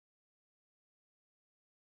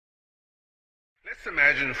Let's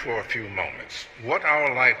imagine for a few moments what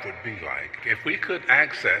our life would be like if we could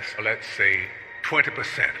access, let's say,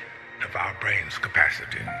 20% of our brain's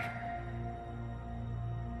capacity.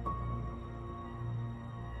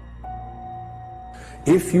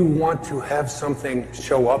 If you want to have something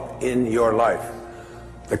show up in your life,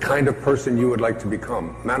 the kind of person you would like to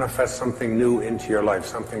become, manifest something new into your life,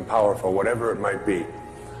 something powerful, whatever it might be,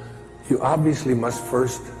 you obviously must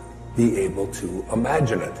first be able to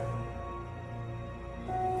imagine it.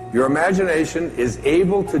 Your imagination is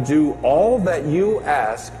able to do all that you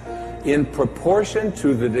ask in proportion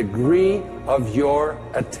to the degree of your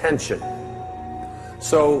attention.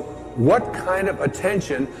 So, what kind of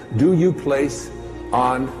attention do you place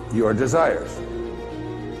on your desires?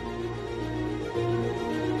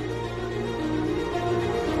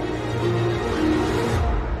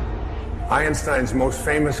 Einstein's most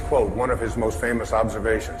famous quote, one of his most famous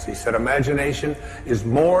observations, he said, "Imagination is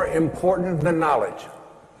more important than knowledge.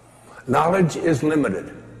 Knowledge is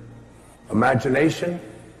limited. Imagination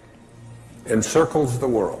encircles the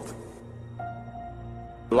world."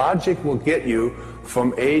 Logic will get you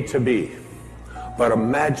from A to B, but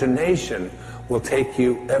imagination will take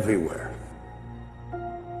you everywhere.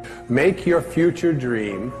 Make your future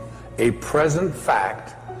dream a present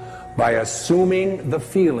fact by assuming the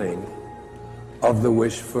feeling of the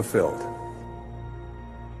wish fulfilled.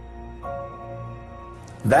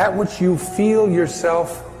 That which you feel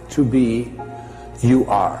yourself to be, you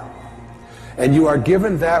are. And you are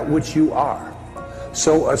given that which you are.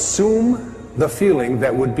 So assume the feeling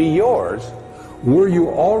that would be yours were you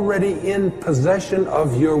already in possession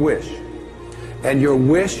of your wish. And your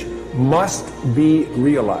wish must be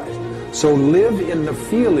realized. So live in the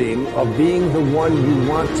feeling of being the one you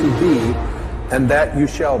want to be, and that you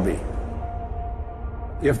shall be.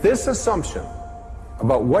 If this assumption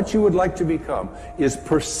about what you would like to become is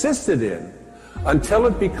persisted in until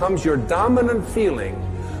it becomes your dominant feeling,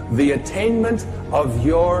 the attainment of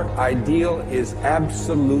your ideal is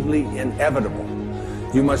absolutely inevitable.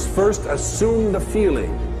 You must first assume the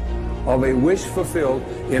feeling of a wish fulfilled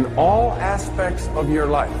in all aspects of your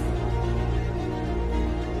life.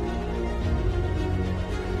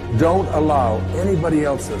 Don't allow anybody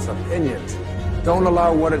else's opinions. Don't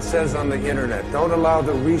allow what it says on the internet. Don't allow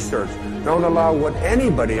the research. Don't allow what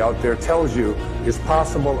anybody out there tells you is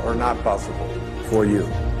possible or not possible for you.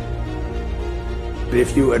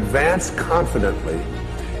 If you advance confidently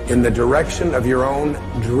in the direction of your own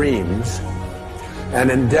dreams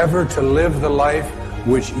and endeavor to live the life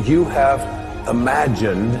which you have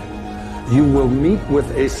imagined, you will meet with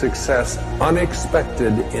a success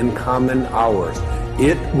unexpected in common hours.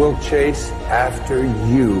 It will chase after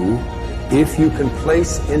you if you can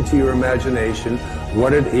place into your imagination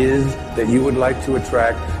what it is that you would like to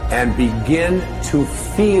attract and begin to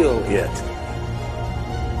feel it.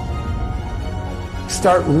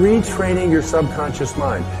 Start retraining your subconscious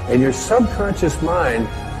mind. And your subconscious mind,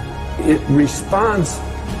 it responds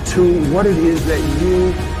to what it is that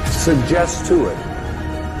you suggest to it.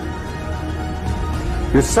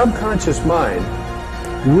 Your subconscious mind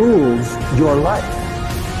rules your life.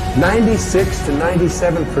 96 to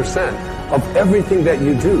 97% of everything that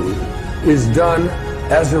you do is done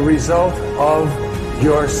as a result of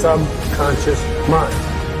your subconscious mind.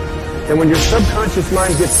 And when your subconscious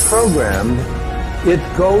mind gets programmed, it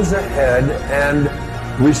goes ahead and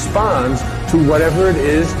responds to whatever it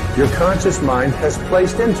is your conscious mind has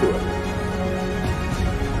placed into it.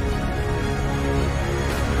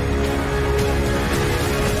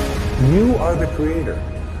 You are the creator.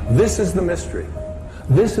 This is the mystery.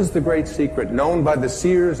 This is the great secret known by the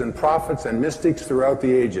seers and prophets and mystics throughout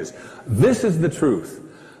the ages. This is the truth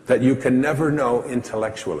that you can never know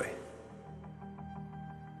intellectually.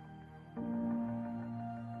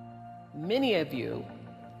 Many of you,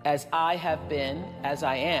 as I have been, as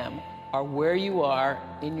I am, are where you are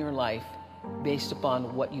in your life based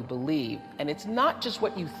upon what you believe. And it's not just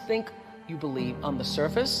what you think you believe on the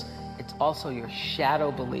surface, it's also your shadow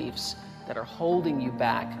beliefs that are holding you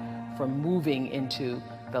back from moving into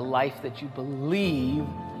the life that you believe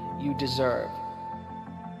you deserve.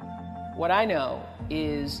 What I know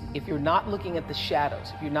is if you're not looking at the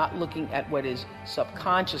shadows, if you're not looking at what is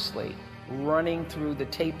subconsciously running through the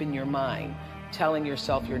tape in your mind, telling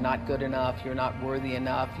yourself you're not good enough, you're not worthy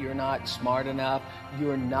enough, you're not smart enough,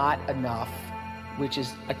 you're not enough, which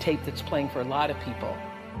is a tape that's playing for a lot of people.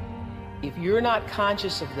 If you're not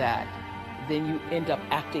conscious of that, then you end up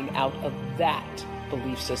acting out of that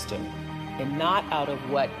belief system and not out of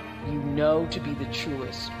what you know to be the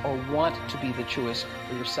truest or want to be the truest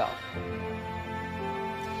for yourself.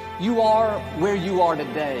 You are where you are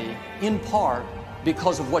today, in part,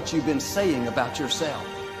 because of what you've been saying about yourself.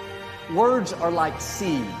 Words are like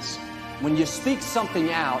seeds. When you speak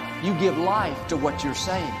something out, you give life to what you're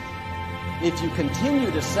saying. If you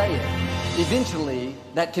continue to say it, eventually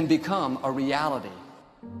that can become a reality.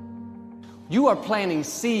 You are planting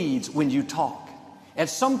seeds when you talk. At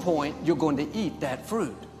some point, you're going to eat that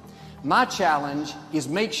fruit. My challenge is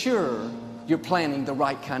make sure you're planting the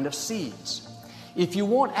right kind of seeds. If you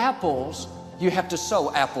want apples, you have to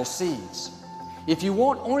sow apple seeds. If you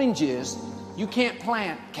want oranges, you can't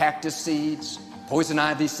plant cactus seeds, poison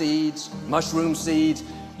ivy seeds, mushroom seeds.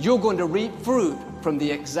 You're going to reap fruit from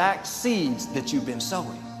the exact seeds that you've been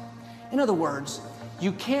sowing. In other words,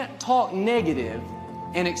 you can't talk negative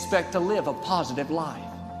and expect to live a positive life.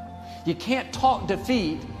 You can't talk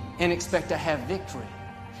defeat and expect to have victory.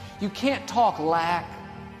 You can't talk lack,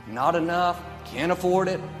 not enough, can't afford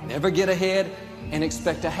it, never get ahead, and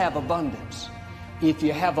expect to have abundance. If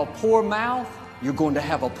you have a poor mouth, you're going to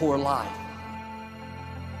have a poor life.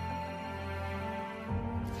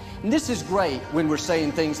 And this is great when we're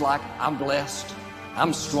saying things like, I'm blessed,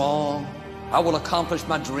 I'm strong, I will accomplish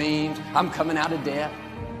my dreams, I'm coming out of debt.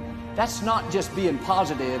 That's not just being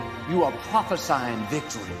positive, you are prophesying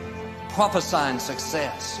victory, prophesying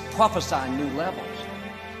success, prophesying new levels.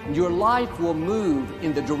 Your life will move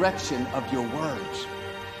in the direction of your words.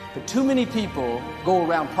 But too many people go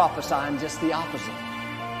around prophesying just the opposite.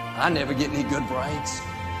 I never get any good breaks.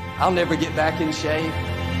 I'll never get back in shape.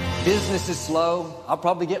 Business is slow. I'll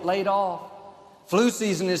probably get laid off. Flu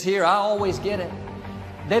season is here. I always get it.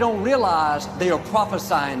 They don't realize they are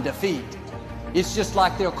prophesying defeat. It's just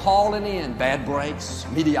like they're calling in bad breaks,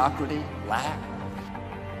 mediocrity, lack.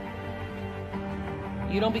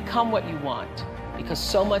 You don't become what you want, because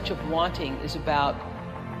so much of wanting is about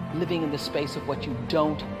living in the space of what you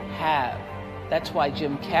don't have. That's why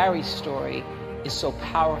Jim Carrey's story is so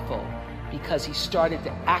powerful, because he started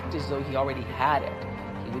to act as though he already had it.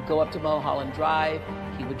 He would go up to Mulholland Drive,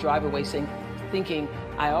 he would drive away thinking,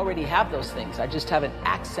 I already have those things, I just haven't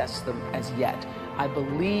accessed them as yet. I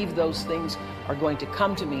believe those things are going to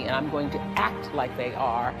come to me and I'm going to act like they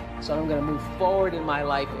are, so I'm going to move forward in my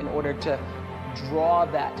life in order to draw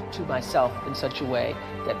that to myself in such a way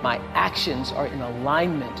that my actions are in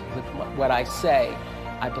alignment with what I say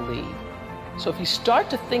I believe. So if you start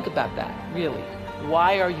to think about that, really,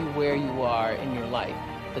 why are you where you are in your life?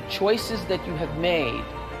 The choices that you have made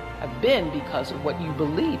have been because of what you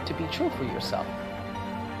believe to be true for yourself.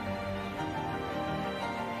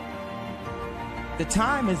 The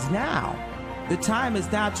time is now. The time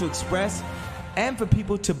is now to express and for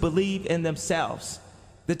people to believe in themselves.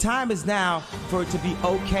 The time is now for it to be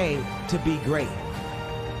okay to be great.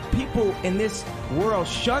 People in this world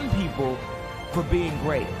shun people for being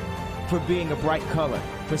great, for being a bright color,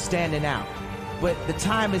 for standing out. But the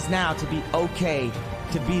time is now to be okay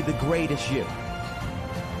to be the greatest you.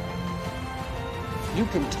 You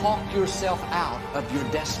can talk yourself out of your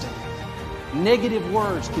destiny. Negative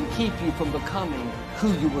words can keep you from becoming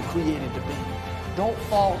who you were created to be. Don't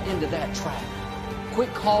fall into that trap.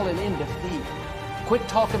 Quit calling in defeat. Quit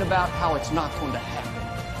talking about how it's not going to happen.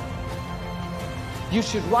 You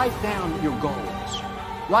should write down your goals.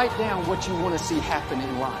 Write down what you want to see happen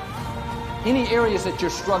in life. Any areas that you're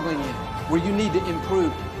struggling in, where you need to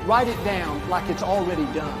improve, write it down like it's already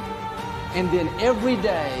done. And then every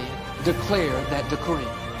day, declare that decree.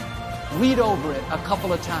 Read over it a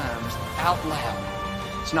couple of times out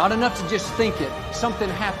loud. It's not enough to just think it. Something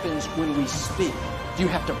happens when we speak. You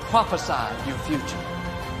have to prophesy your future.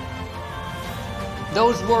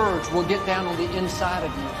 Those words will get down on the inside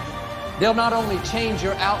of you. They'll not only change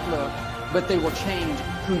your outlook, but they will change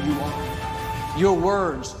who you are. Your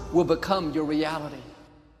words will become your reality.